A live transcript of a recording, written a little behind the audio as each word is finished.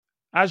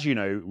As you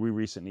know, we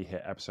recently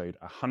hit episode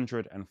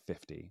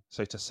 150.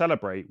 So to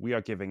celebrate, we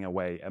are giving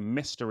away a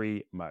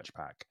mystery merch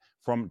pack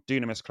from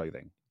Dunamis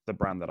Clothing, the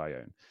brand that I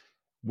own.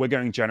 We're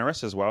going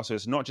generous as well. So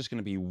it's not just going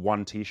to be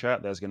one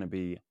t-shirt. There's going to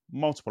be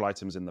multiple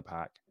items in the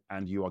pack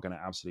and you are going to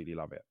absolutely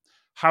love it.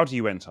 How do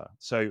you enter?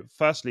 So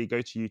firstly,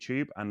 go to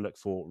YouTube and look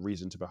for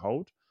Reason to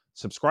Behold.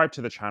 Subscribe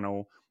to the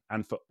channel.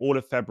 And for all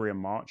of February and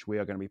March, we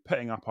are going to be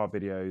putting up our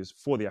videos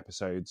for the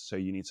episodes. So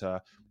you need to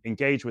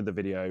engage with the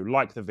video,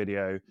 like the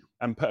video,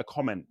 and put a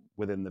comment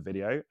within the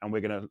video. And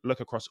we're going to look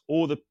across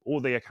all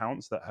the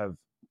accounts that have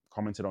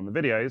commented on the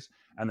videos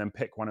and then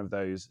pick one of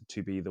those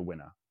to be the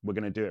winner. We're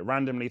going to do it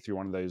randomly through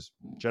one of those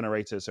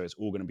generators. So it's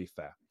all going to be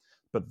fair.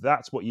 But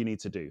that's what you need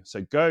to do.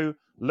 So go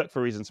look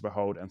for Reason to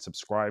Behold and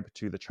subscribe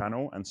to the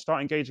channel and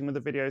start engaging with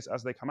the videos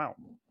as they come out.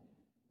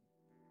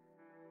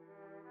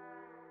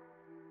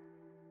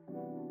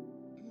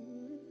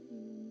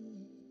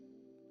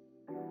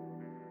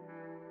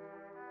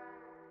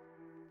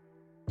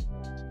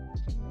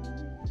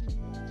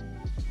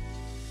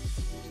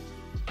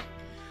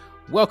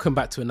 Welcome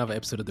back to another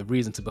episode of the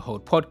Reason to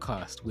Behold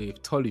podcast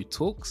with Tolu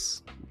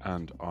Talks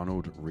and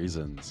Arnold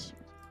Reasons.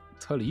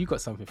 Tolu, you got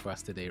something for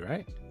us today,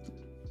 right?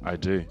 I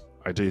do.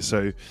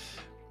 So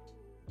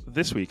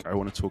this week I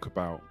want to talk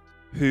about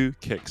who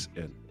kicks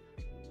in.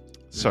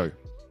 So,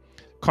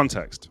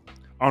 context.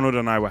 Arnold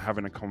and I were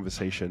having a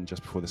conversation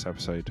just before this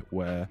episode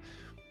where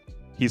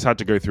he's had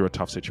to go through a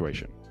tough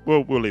situation.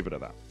 We'll leave it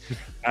at that.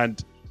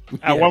 And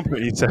at one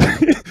point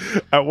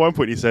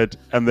he said,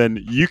 and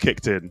then you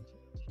kicked in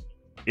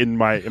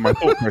my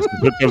thought process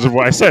in terms of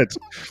what I said.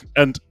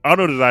 And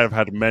Arnold and I have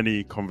had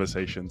many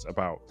conversations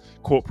about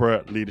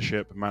corporate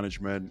leadership,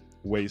 management,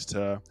 ways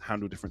to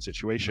handle different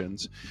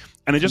situations.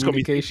 And it just got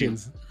me thinking,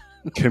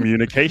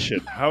 communication.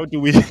 How do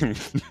we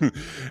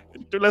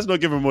let's not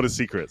give them all the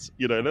secrets.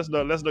 Let's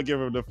not give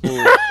them the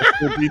full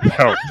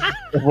detail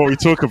of what we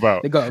talk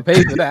about. They got to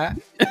pay for that.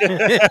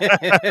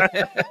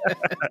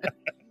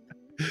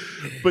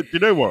 But you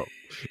know what?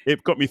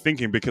 It got me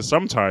thinking because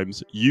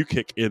sometimes you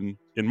kick in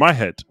my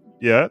head.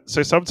 Yeah.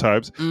 So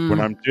sometimes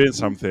when I'm doing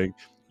something,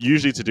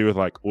 usually to do with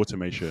like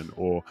automation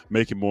or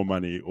making more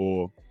money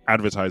or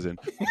advertising,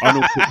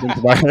 Arnold kicks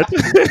into my head.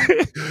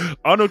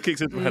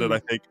 And I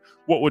think,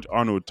 what would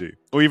Arnold do?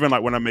 Or even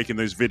like when I'm making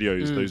those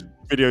videos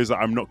that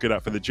I'm not good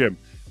at for the gym,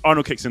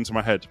 Arnold kicks into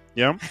my head.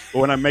 Yeah.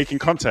 Or when I'm making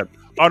content,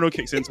 Arnold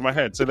kicks into my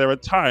head. So there are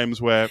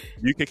times where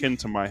you kick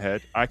into my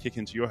head, I kick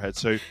into your head.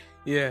 So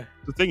the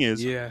thing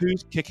is,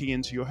 who's kicking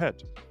into your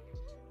head?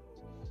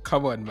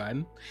 Come on,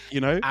 man.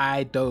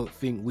 I don't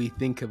think we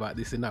think about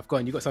this enough. Go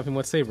on, you got something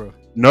more to say, bro?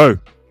 No,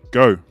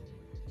 go.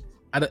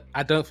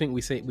 I don't think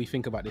we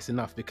think about this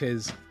enough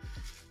because,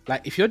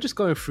 like, if you're just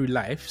going through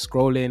life,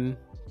 scrolling,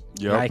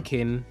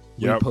 liking,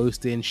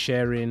 reposting,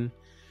 sharing,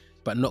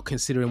 but not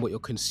considering what you're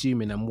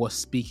consuming and what's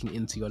speaking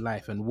into your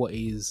life and what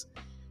is,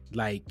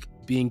 like,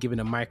 being given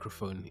a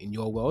microphone in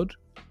your world,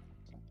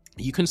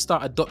 you can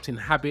start adopting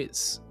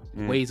habits,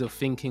 ways of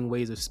thinking,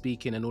 ways of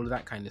speaking, and all of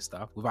that kind of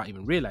stuff without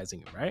even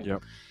realizing it, right?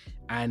 Yep.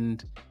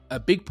 And a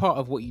big part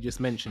of what you just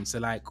mentioned, so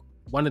like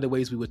one of the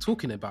ways we were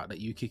talking about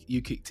that you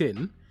kicked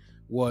in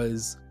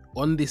was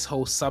on this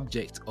whole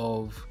subject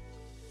of,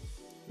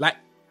 like,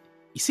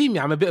 you see me,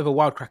 I'm a bit of a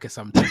wildcracker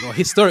sometimes, or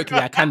historically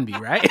I can be,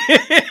 right?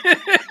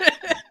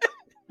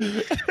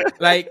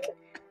 Like,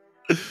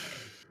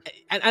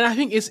 and I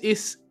think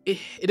it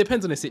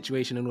depends on the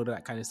situation and all of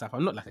that kind of stuff.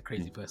 I'm not like a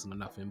crazy person or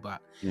nothing, but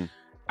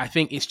I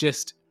think it's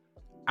just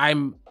I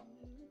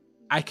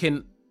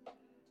can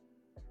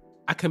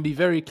be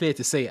very clear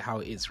to say it how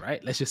it is,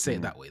 right? Let's just say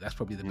it that way. That's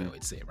probably the better way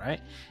to say it,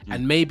 right?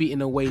 And maybe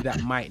in a way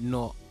that might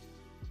not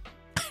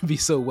be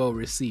so well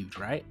received,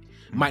 right?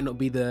 Might not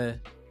be the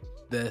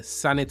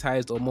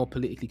sanitized or more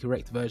politically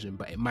correct version,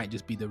 but it might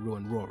just be the real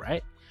and raw,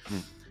 right?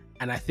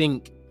 And I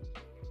think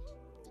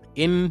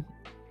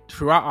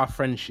throughout our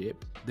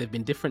friendship, there have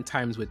been different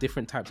times where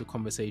different types of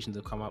conversations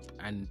have come up,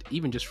 and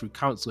even just through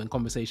counsel and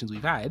conversations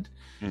we've had,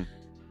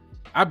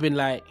 I've been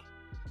like,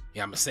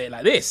 I'm gonna say it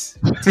like this.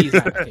 He's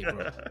like, okay,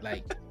 bro,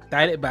 like,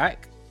 dial it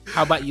back.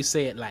 How about you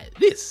say it like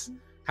this?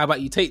 How about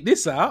you take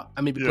this out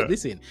and maybe put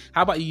this in?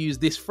 How about you use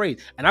this phrase?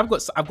 And I've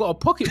got a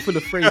pocket full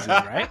of phrases,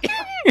 right?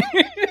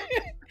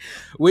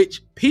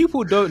 Which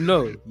people don't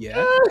know.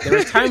 Yeah, there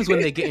are times when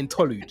they're getting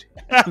tolued.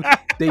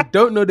 They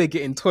don't know they're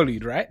getting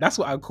tolued, right? That's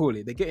what I call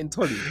it. They're getting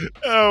tolued.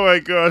 Oh my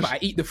gosh! But I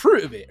eat the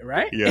fruit of it,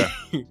 right? Yeah.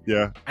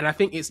 And I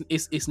think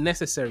it's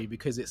necessary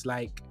because it's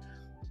like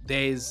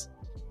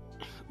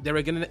there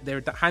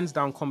are hands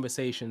down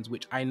conversations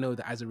which I know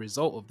that as a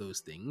result of those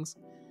things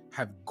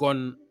have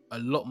gone a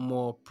lot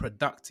more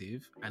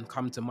productive and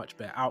come to much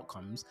better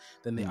outcomes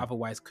than they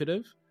otherwise could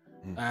have.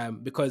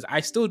 Because I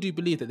still do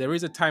believe that there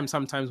is a time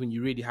sometimes when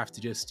you really have to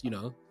just,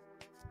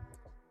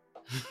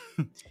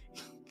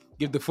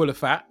 give the fuller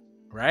fat,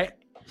 right?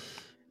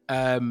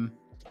 But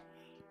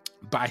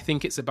I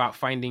think it's about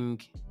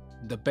finding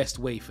the best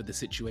way for the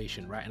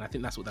situation, right? And I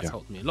think that's what that's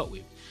helped me a lot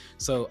with.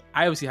 So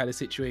I obviously had a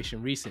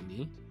situation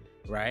recently,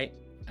 right?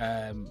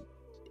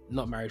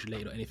 not marriage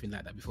related or anything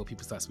like that before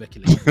people start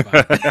speculating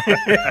about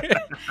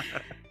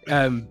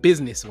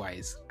business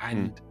wise,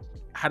 and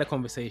had a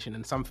conversation,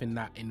 and something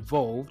that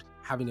involved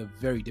having a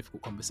very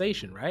difficult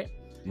conversation, right?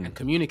 And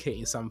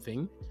communicating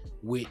something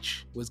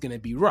which was going to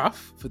be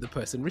rough for the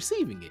person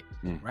receiving it,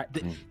 right?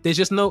 There's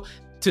just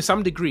to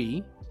some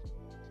degree,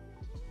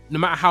 no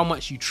matter how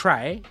much you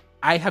try,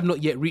 I have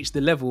not yet reached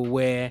the level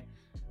where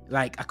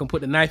like I can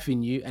put the knife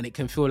in you and it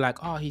can feel like,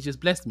 oh, he just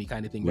blessed me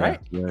kind of thing, right?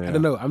 Yeah. I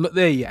don't know. I'm not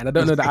there yet, and I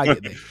don't know that I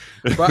get there.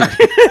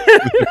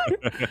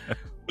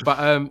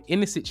 But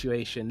in the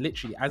situation,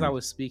 literally, as I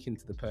was speaking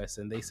to the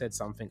person, they said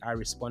something, I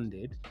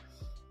responded.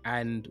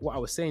 And what I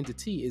was saying to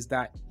T is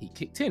that he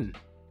kicked in,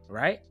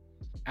 right?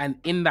 And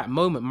in that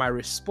moment, my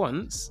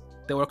response,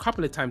 there were a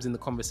couple of times in the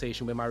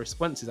conversation where my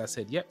response is, I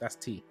said, yep, that's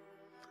T.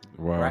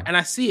 Wow. Right? And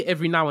I see it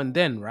every now and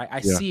then, right?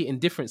 I see it in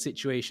different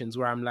situations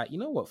where I'm like, you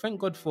know what?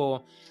 Thank God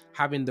for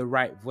having the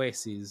right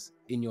voices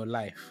in your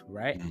life,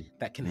 right?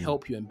 That can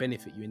help you and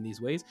benefit you in these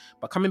ways.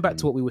 But coming back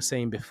to what we were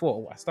saying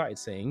before, what I started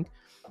saying,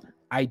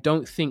 I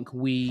don't think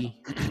we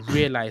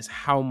realize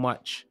how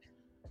much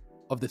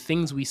of the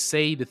things we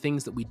say, the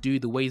things that we do,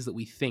 the ways that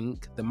we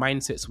think, the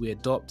mindsets we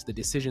adopt, the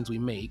decisions we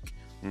make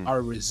are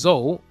a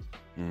result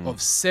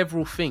of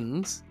several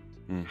things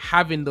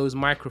having those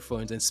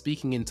microphones and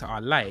speaking into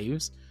our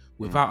lives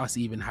without us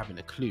even having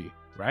a clue,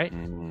 right?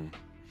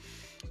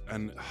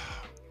 And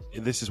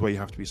this is where you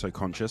have to be so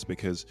conscious,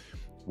 because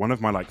one of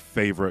my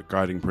favorite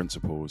guiding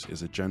principles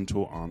is a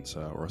gentle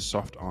answer or a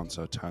soft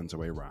answer turns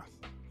away wrath.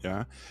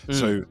 Yeah.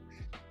 So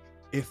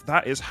if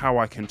that is how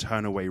I can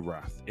turn away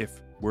wrath, if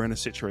we're in a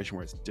situation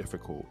where it's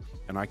difficult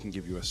and I can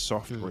give you a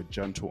soft or a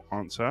gentle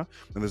answer,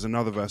 and there's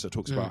another verse that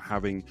talks about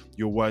having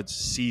your words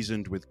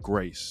seasoned with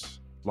grace,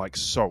 like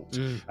salt.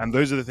 And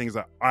those are the things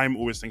that I'm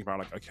always thinking about,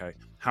 like, okay,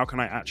 how can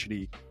I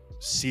actually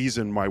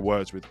season my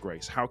words with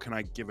grace? How can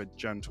I give a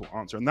gentle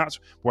answer? And that's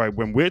why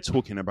when we're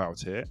talking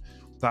about it,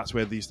 that's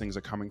where these things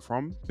are coming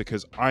from,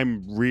 because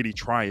I'm really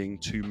trying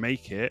to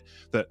make it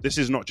that this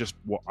is not just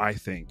what I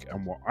think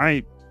and what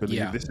I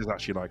believe. This is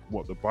actually like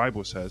what the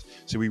Bible says.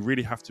 So we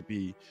really have to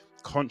be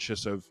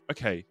conscious of,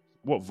 okay,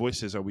 what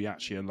voices are we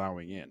actually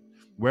allowing in?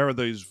 Where are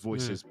those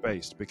voices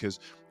based?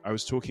 Because I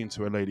was talking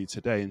to a lady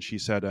today, and she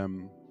said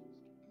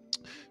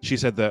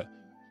that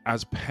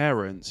as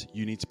parents,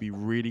 you need to be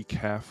really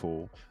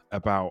careful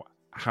about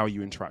how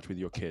you interact with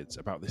your kids,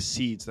 about the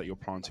seeds that you're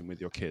planting with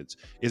your kids.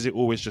 Is it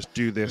always just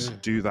do this,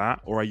 do that?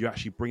 Or are you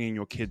actually bringing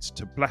your kids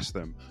to bless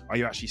them? Are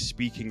you actually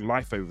speaking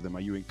life over them?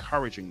 Are you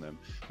encouraging them?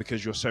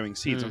 Because you're sowing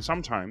seeds. And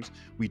sometimes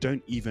we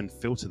don't even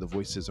filter the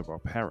voices of our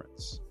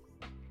parents.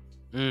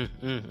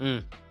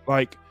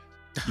 Like,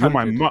 you're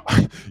my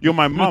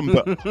mum,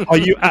 but are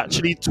you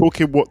actually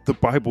talking what the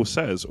Bible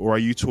says, or are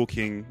you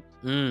talking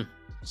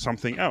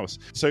something else?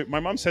 So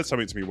my mum said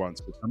something to me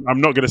once, I'm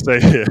not going to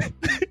say here,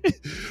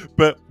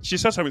 but she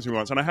said something to me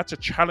once, and I had to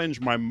challenge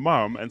my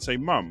mum and say,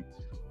 Mum,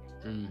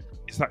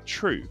 is that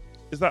true?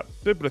 Is that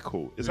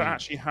biblical? Is that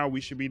actually how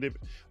we should be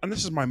living? And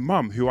this is my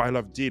mum, who I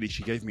love dearly.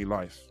 She gave me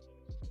life.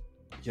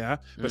 Yeah.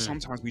 But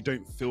sometimes we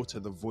don't filter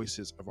the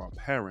voices of our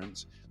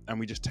parents, and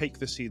we just take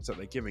the seeds that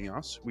they're giving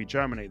us, we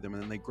germinate them,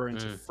 and then they grow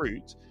into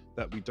fruit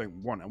that we don't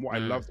want. And what I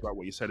loved about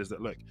what you said is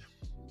that, look,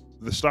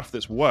 the stuff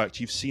that's worked,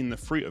 you've seen the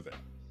fruit of it,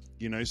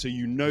 you know, so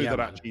you know that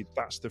actually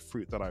that's the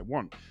fruit that I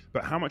want.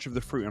 But how much of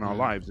the fruit in our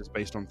lives is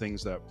based on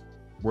things that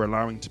we're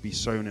allowing to be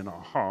sown in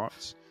our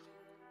hearts,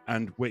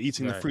 and we're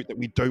eating the fruit that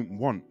we don't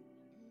want,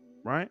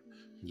 right?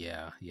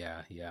 Yeah.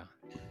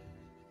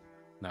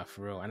 No,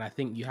 for real. And I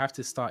think you have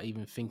to start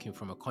even thinking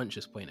from a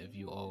conscious point of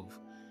view of,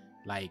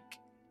 like,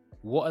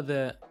 what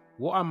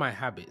are my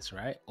habits,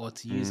 right? Or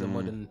to use a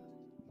modern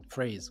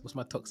phrase, what's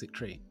my toxic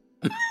trait?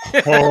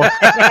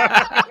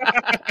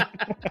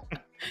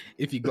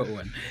 If you got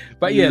one.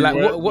 But yeah, like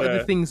what are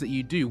the things that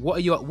you do? What are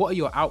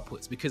your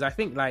outputs? Because I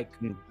think, like,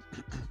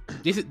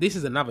 this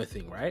is another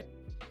thing, right?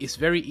 It's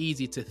very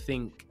easy to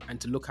think and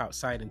to look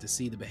outside and to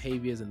see the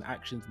behaviors and the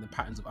actions and the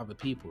patterns of other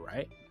people,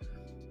 right?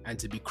 And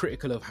to be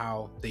critical of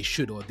how they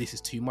should, or this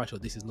is too much, or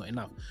this is not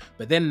enough.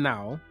 But then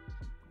now,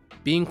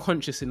 being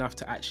conscious enough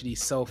to actually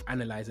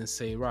self-analyze and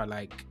say, right,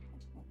 like,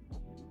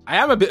 I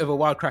am a bit of a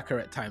wild-cracker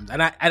at times,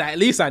 and at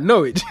least I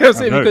know it. You know what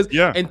I'm saying? Because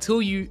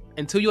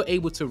until you're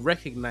able to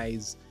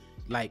recognize,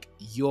 like,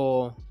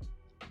 your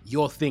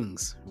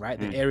things, right,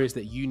 the areas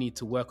that you need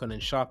to work on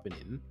and sharpen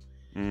in,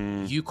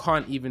 you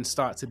can't even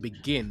start to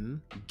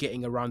begin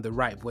getting around the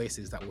right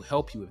voices that will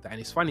help you with that.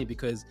 And it's funny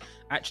because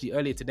actually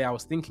earlier today I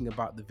was thinking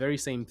about the very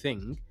same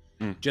thing,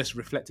 just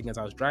reflecting as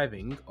I was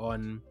driving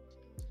on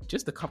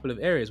just a couple of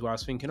areas where I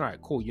was thinking, all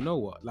right, cool, you know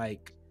what,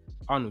 like,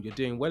 Arnold, you're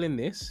doing well in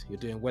this, you're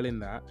doing well in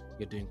that,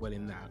 you're doing well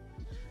in that.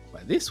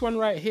 But this one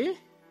right here,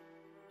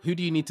 who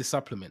do you need to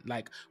supplement?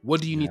 Like,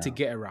 what do you need to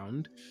get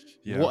around?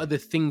 What are the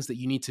things that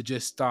you need to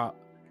just start,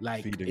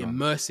 like,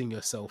 immersing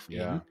yourself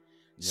in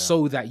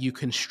so that you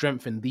can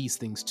strengthen these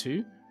things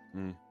too?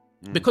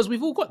 Because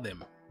we've all got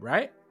them,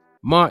 right?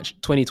 March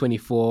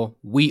 2024,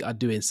 we are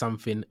doing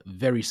something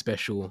very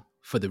special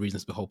for the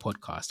Reasons Behold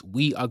podcast.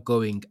 We are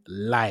going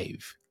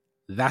live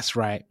That's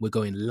right. We're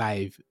going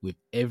live with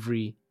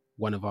every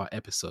one of our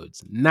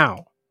episodes.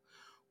 Now,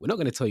 we're not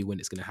going to tell you when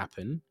it's going to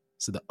happen.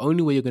 So the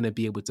only way you're going to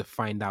be able to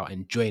find out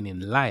and join in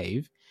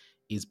live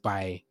is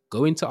by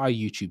going to our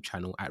YouTube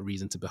channel at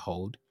Reason to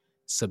Behold,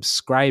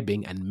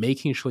 subscribing, and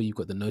making sure you've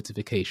got the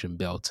notification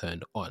bell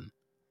turned on.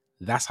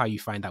 That's how you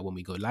find out when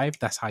we go live.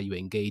 That's how you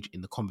engage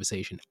in the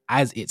conversation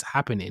as it's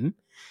happening.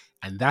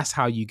 And that's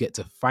how you get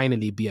to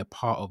finally be a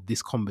part of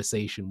this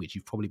conversation, which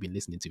you've probably been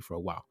listening to for a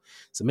while.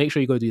 So make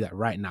sure you go do that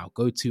right now.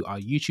 Go to our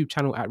YouTube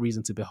channel at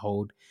Reason to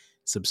Behold,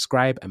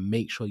 subscribe, and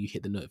make sure you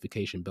hit the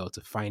notification bell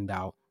to find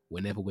out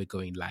whenever we're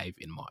going live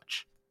in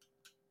March.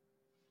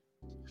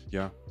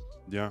 Yeah.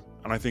 And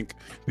I think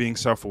being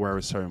self-aware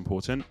is so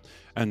important.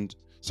 And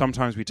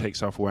sometimes we take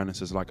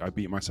self-awareness as like, I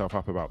beat myself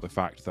up about the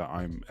fact that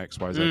I'm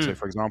XYZ. So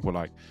for example,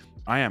 like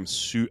I am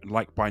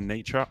by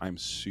nature, I'm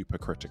super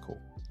critical.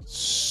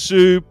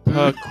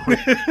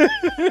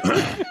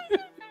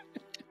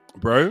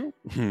 Bro,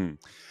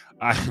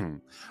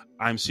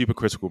 I'm super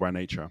critical by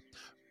nature.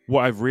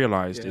 What I've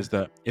realized is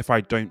that if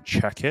I don't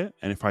check it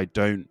and if I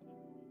don't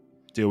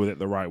deal with it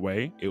the right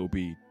way, it will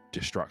be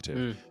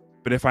destructive.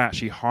 But if I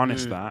actually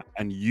harness that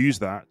and use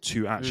that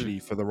to actually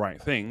for the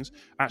right things,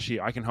 actually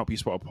I can help you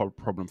spot a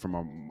problem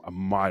from a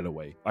mile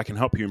away. I can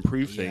help you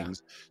improve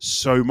things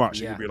so much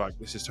that you'll be like,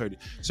 this is totally...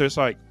 So it's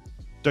like,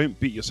 don't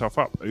beat yourself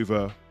up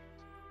over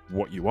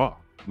what you are.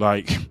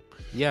 Like...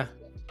 Yeah.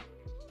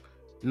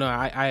 No,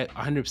 I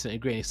 100%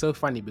 agree. And it's so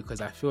funny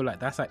because I feel like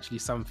that's actually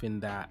something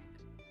that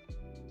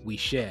we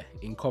share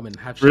in common,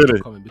 have shared in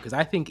common, because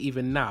I think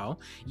even now,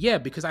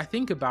 because I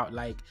think about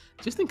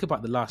just think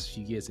about the last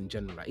few years in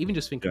general, like even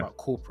just think about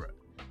corporate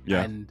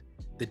and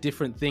the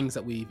different things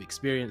that we've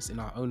experienced in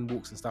our own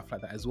walks and stuff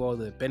like that as well,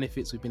 the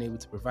benefits we've been able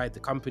to provide to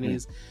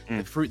companies,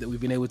 the fruit that we've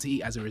been able to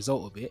eat as a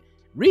result of it,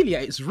 really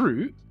at its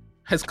root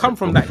has come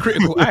from that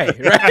critical eye,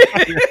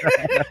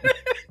 right?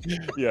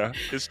 Yeah,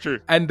 it's true.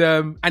 And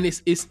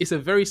it's a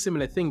very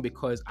similar thing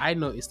because I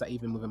noticed that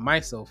even within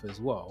myself as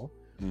well,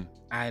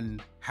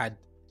 and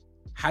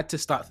had to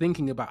start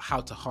thinking about how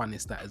to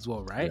harness that as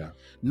well, right?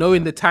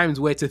 Knowing the times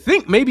where to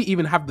think, maybe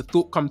even have the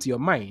thought come to your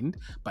mind,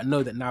 but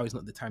know that now is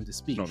not the time to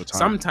speak.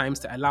 Sometimes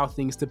to allow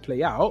things to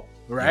play out,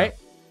 right?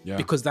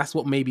 Because that's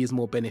what maybe is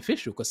more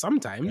beneficial. Because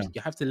sometimes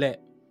you have to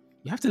let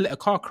a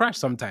car crash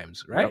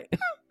sometimes, right?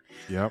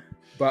 Yep.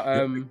 But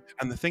and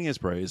the thing is,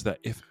 bro, is that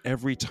if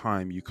every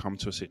time you come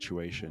to a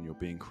situation you're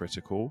being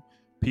critical,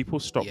 people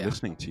stop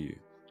listening to you.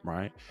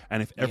 Right.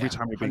 And if every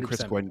time you're being 100%.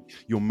 Critical and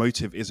your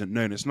motive isn't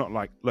known, it's not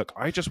like, look,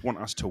 I just want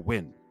us to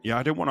win.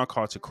 I don't want our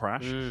car to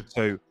crash.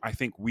 So I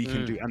think we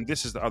can do. And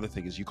this is the other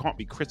thing is you can't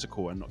be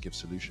critical and not give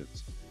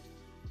solutions.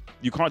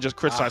 You can't just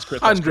criticize.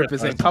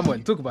 100%. Come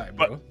on, talk about it,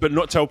 bro. But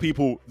not tell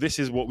people this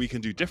is what we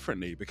can do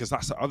differently, because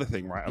that's the other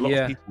thing, right? A lot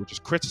of people will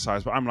just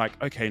criticize, but I'm like,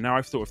 okay, now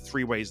I've thought of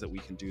 3 ways that we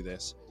can do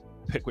this.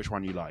 Pick which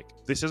one you like.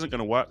 This isn't going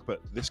to work,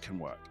 but this can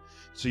work.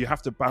 So you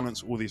have to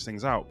balance all these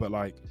things out. But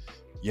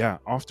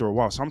after a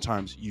while,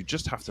 sometimes you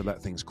just have to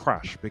let things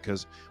crash,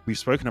 because we've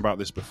spoken about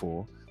this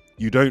before.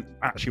 You don't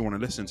actually want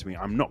to listen to me.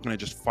 I'm not going to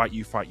just fight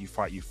you. Let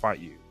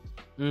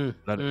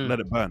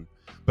it burn.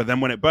 But then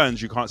when it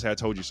burns, you can't say I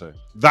told you so.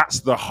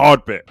 That's the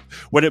hard bit.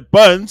 When it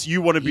burns, you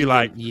want to be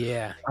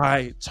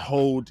I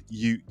told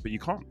you, but you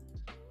can't.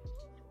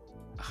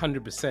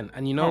 100%.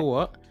 And you know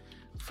what?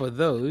 For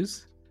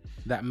those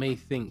that may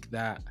think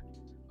that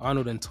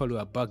Arnold and Tolu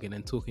are bugging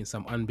and talking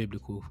some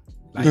unbiblical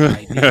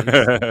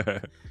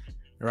ideas,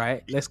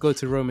 right? Let's go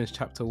to Romans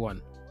chapter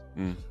 1,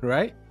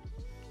 right?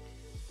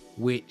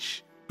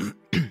 Which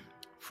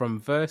from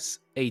verse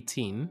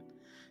 18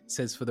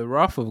 says, "For the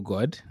wrath of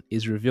God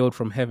is revealed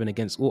from heaven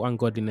against all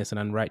ungodliness and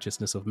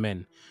unrighteousness of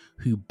men,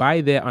 who by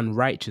their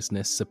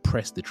unrighteousness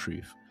suppress the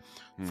truth.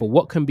 For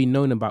what can be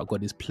known about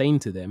God is plain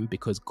to them,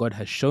 because God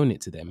has shown it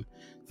to them.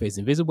 For his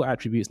invisible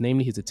attributes,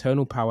 namely his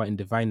eternal power and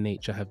divine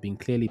nature, have been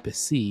clearly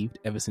perceived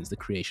ever since the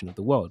creation of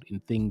the world in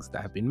things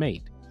that have been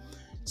made.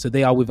 So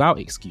they are without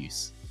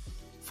excuse.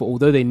 For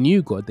although they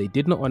knew God, they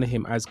did not honor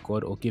him as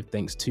God or give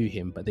thanks to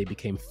him, but they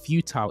became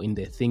futile in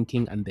their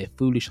thinking, and their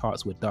foolish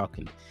hearts were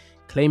darkened.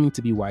 Claiming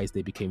to be wise,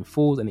 they became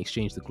fools and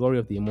exchanged the glory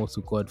of the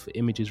immortal God for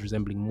images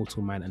resembling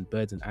mortal man and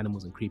birds and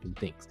animals and creeping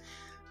things.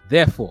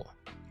 Therefore,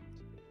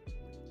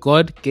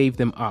 God gave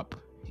them up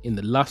in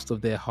the lust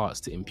of their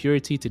hearts to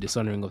impurity, to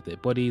dishonoring of their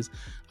bodies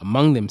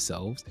among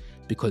themselves,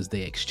 because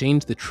they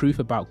exchanged the truth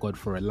about God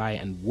for a lie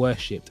and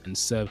worshipped and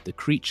served the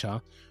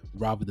creature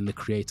rather than the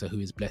Creator, who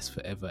is blessed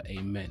forever.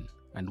 Amen."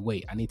 And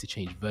wait, I need to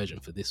change version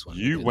for this one.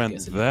 You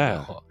went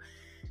there.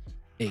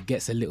 It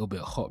gets a little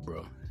bit hot,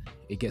 bro.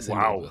 It gets a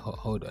little bit hot.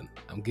 Hold on,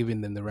 I'm giving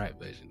them the right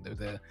version.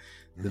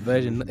 The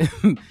version,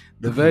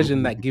 the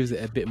version that gives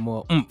it a bit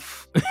more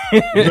oomph.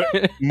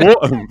 More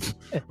oomph.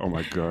 Oh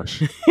my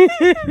gosh.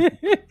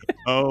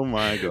 Oh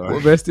my gosh.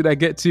 What verse did I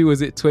get to?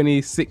 Was it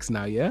 26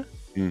 now? Yeah.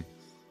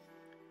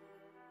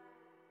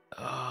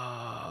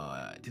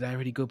 Oh, did I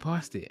already go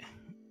past it?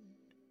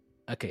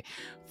 Okay.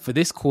 For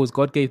this cause,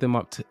 God gave them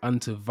up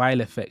unto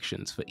vile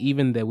affections, for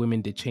even their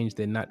women did change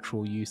their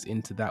natural use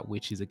into that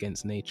which is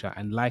against nature,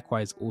 and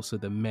likewise also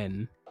the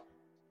men,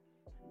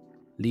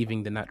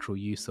 leaving the natural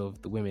use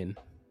of the women,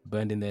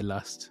 burned in their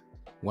lust,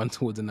 one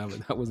towards another.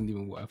 That wasn't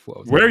even what I thought I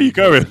was. Where are you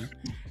going?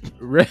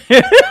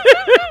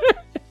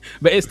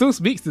 But it still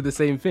speaks to the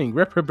same thing.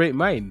 Reprobate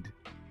mind.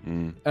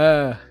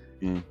 Because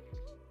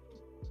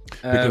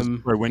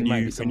bro, when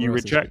you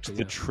reject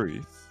the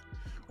truth,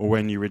 or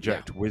when you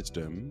reject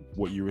wisdom,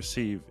 what you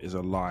receive is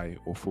a lie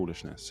or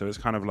foolishness. So it's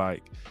kind of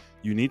like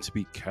you need to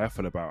be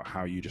careful about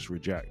how you just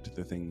reject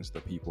the things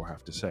that people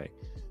have to say.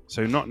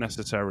 So not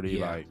necessarily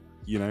like,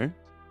 you know,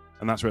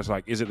 and that's where it's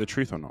like, is it the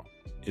truth or not?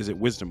 Is it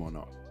wisdom or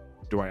not?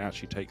 Do I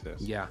actually take this?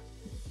 Yeah.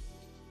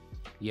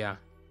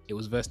 It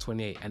was verse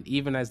 28. And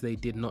even as they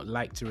did not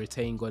like to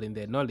retain God in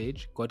their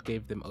knowledge, God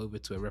gave them over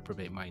to a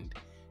reprobate mind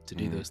to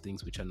do those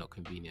things which are not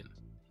convenient.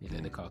 He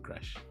let the car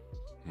crash.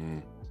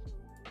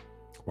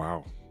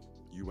 Wow.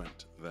 You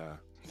went there.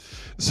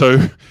 So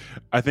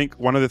I think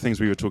one of the things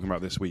we were talking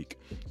about this week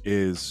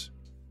is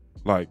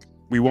like,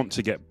 we want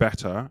to get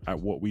better at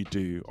what we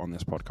do on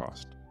this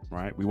podcast,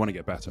 right? We want to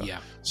get better. Yeah.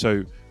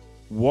 So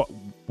what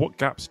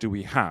gaps do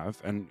we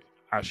have? And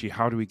actually,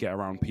 how do we get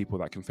around people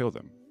that can fill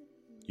them?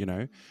 You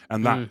know,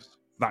 and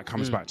that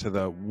comes back to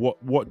the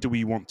what do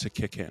we want to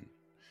kick in,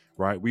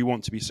 right? We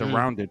want to be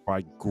surrounded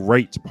by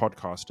great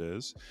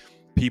podcasters,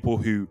 people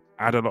who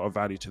add a lot of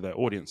value to their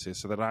audiences,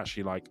 so that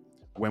actually, like,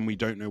 when we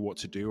don't know what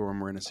to do or when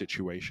we're in a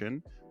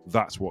situation,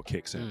 that's what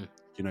kicks in.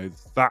 You know,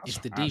 that's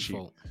the actually,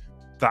 default.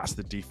 That's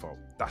the default.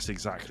 That's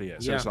exactly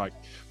it. So it's like,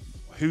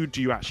 who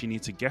do you actually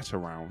need to get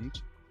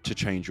around to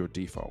change your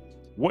default?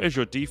 What is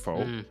your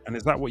default, and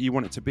is that what you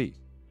want it to be?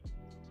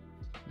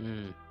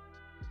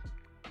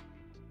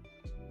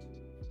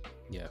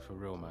 Yeah, for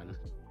real, man.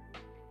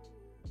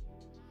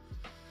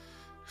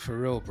 For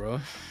real, bro.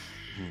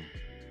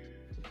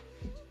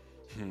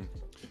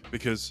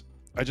 Because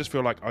I just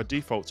feel like our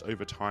defaults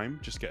over time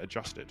just get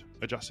adjusted.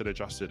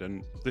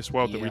 And this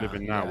world that we live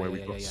in now, where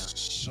we've got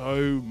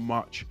so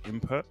much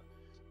input,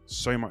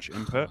 oh my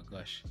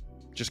gosh,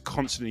 just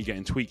constantly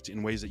getting tweaked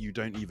in ways that you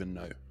don't even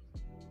know.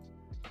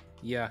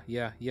 Yeah.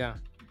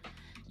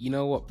 You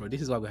know what, bro?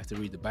 This is why we have to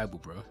read the Bible,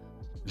 bro.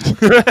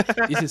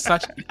 This is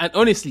such, and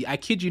honestly, I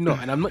kid you not,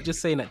 and I'm not just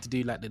saying that to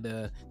do like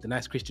the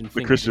nice Christian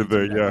thing,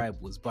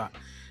 Bibles, but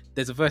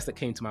there's a verse that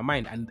came to my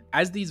mind, and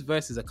as these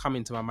verses are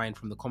coming to my mind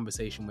from the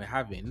conversation we're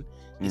having,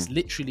 it's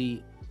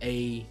literally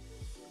a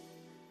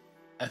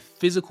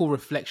physical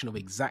reflection of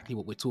exactly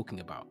what we're talking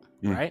about,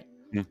 right?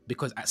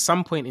 Because at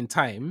some point in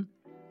time,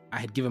 I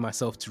had given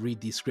myself to read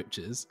these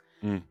scriptures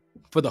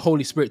for the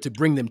Holy Spirit to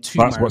bring them to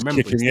my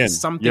remembrance. There's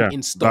something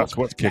in stock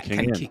that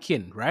can kick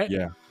in, right?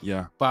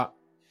 Yeah. But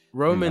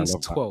Romans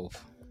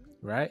 12,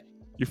 right?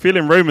 You're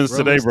feeling Romans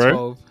today, bro.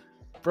 12.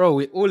 Bro,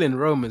 we're all in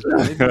Romans, bro.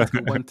 Let's go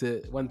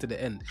one to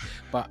the end.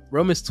 But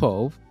Romans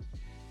 12,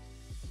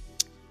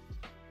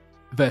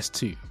 verse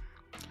 2.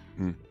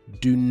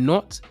 Do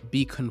not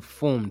be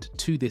conformed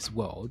to this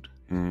world,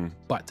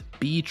 but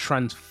be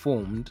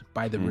transformed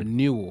by the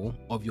renewal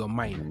of your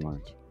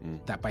mind.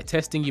 That by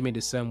testing you may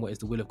discern what is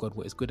the will of God,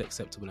 what is good,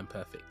 acceptable, and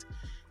perfect.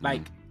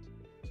 Like,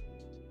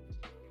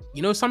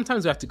 you know,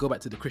 sometimes we have to go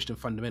back to the Christian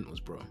fundamentals,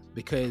 bro,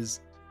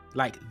 because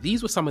like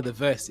these were some of the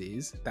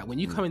verses that when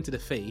you come into the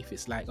faith,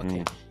 it's like,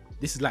 okay,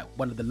 this is like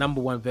one of the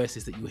number one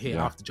verses that you hear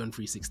after John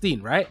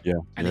 3:16, right?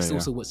 And it's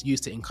also what's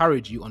used to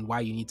encourage you on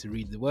why you need to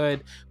read the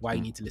word, why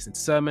you need to listen to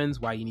sermons,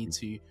 why you need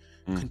to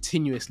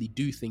continuously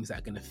do things that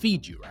are going to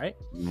feed you, right?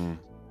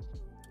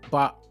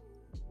 But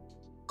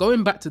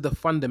going back to the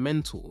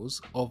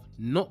fundamentals of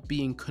not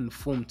being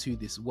conformed to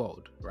this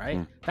world,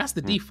 right? That's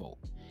the default.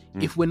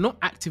 If we're not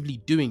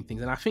actively doing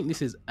things, and I think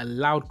this is a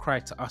loud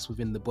cry to us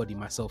within the body,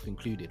 myself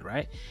included,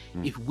 right?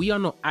 If we are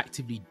not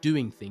actively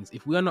doing things,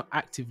 if we are not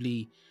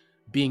actively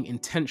being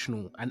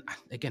intentional, and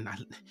again,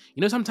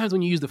 you know, sometimes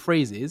when you use the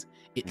phrases,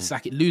 it's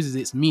like it loses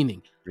its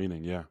meaning.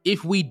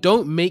 If we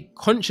don't make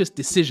conscious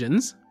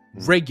decisions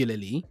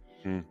regularly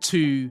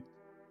to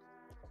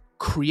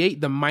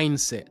create the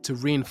mindset, to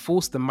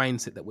reinforce the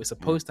mindset that we're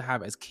supposed to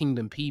have as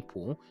kingdom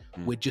people,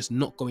 we're just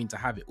not going to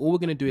have it. All we're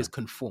going to do is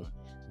conform.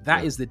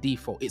 That is the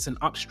default. It's an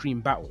upstream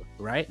battle,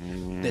 right?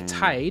 The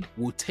tide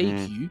will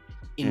take you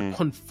in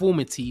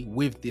conformity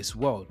with this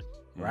world,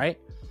 right?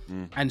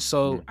 And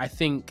so I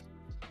think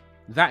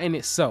that in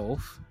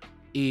itself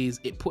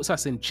it puts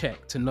us in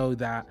check to know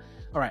that,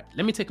 all right,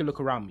 let me take a look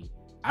around me.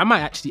 Am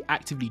I actually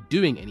actively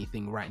doing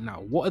anything right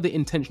now? What are the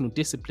intentional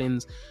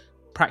disciplines,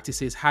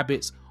 practices,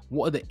 habits?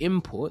 What are the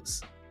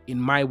inputs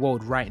in my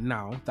world right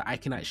now that I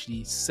can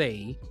actually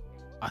say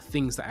are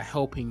things that are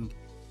helping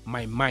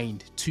my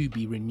mind to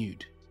be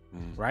renewed?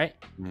 Right?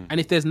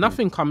 And if there's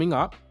nothing coming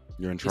up,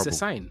 you're in trouble. It's a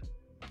sign.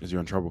 You're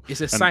in trouble.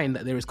 It's a sign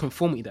that there is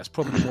conformity that's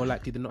probably more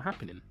likely than not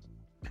happening.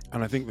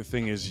 And I think the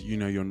thing is, you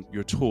know,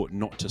 you're taught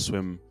not to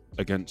swim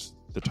against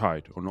the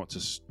tide or not to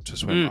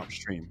swim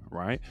upstream,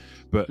 right?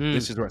 But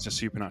this is where it's a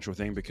supernatural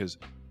thing, because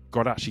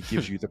God actually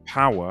gives you the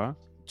power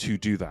to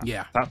do that.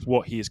 Yeah. That's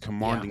what he is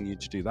commanding you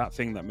to do. That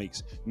thing that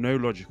makes no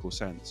logical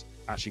sense.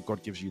 Actually,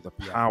 God gives you the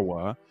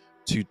power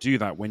to do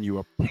that when you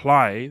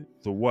apply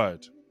the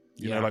word.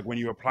 You know, like when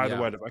you apply the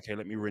word of, okay,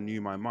 let me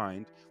renew my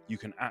mind, you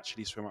can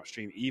actually swim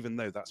upstream, even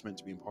though that's meant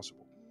to be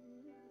impossible.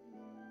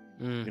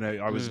 You know,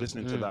 I was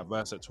listening to that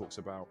verse that talks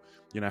about,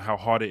 you know, how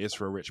hard it is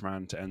for a rich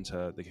man to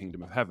enter the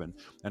kingdom of heaven.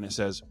 And it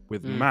says,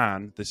 with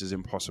man, this is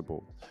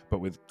impossible. But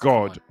with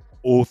God,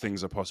 all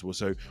things are possible.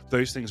 So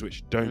those things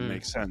which don't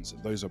make sense,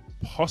 those are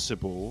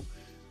possible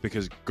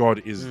because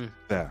God is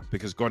there,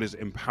 because God is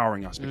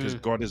empowering us, because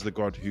God is the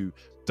God who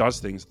does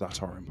things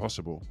that are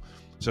impossible.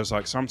 So it's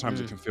like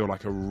sometimes it can feel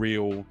like a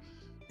real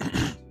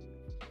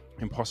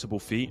impossible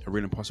feat, a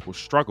real impossible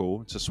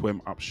struggle to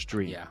swim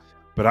upstream. Yeah.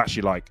 But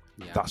actually, like,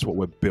 that's what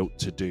we're built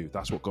to do.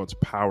 That's what God's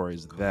power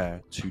is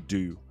there to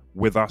do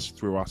with us,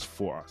 through us,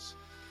 for us.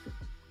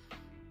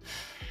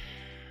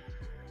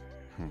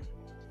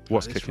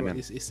 What's kicking in?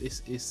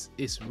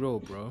 It's real,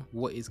 bro.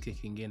 What is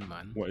kicking in,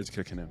 man? What is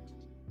kicking in?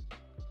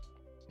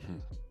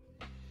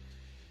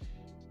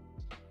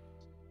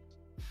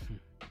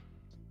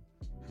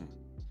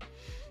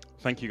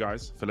 Thank you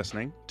guys for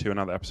listening to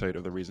another episode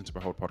of the Reason to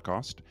Behold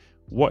podcast.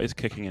 What is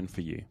kicking in for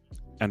you?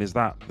 And is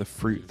that the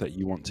fruit that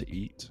you want to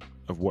eat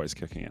of what is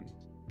kicking in?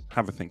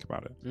 Have a think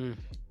about it.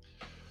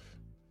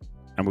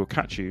 And we'll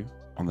catch you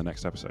on the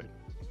next episode.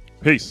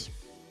 Peace.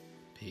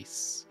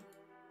 Peace.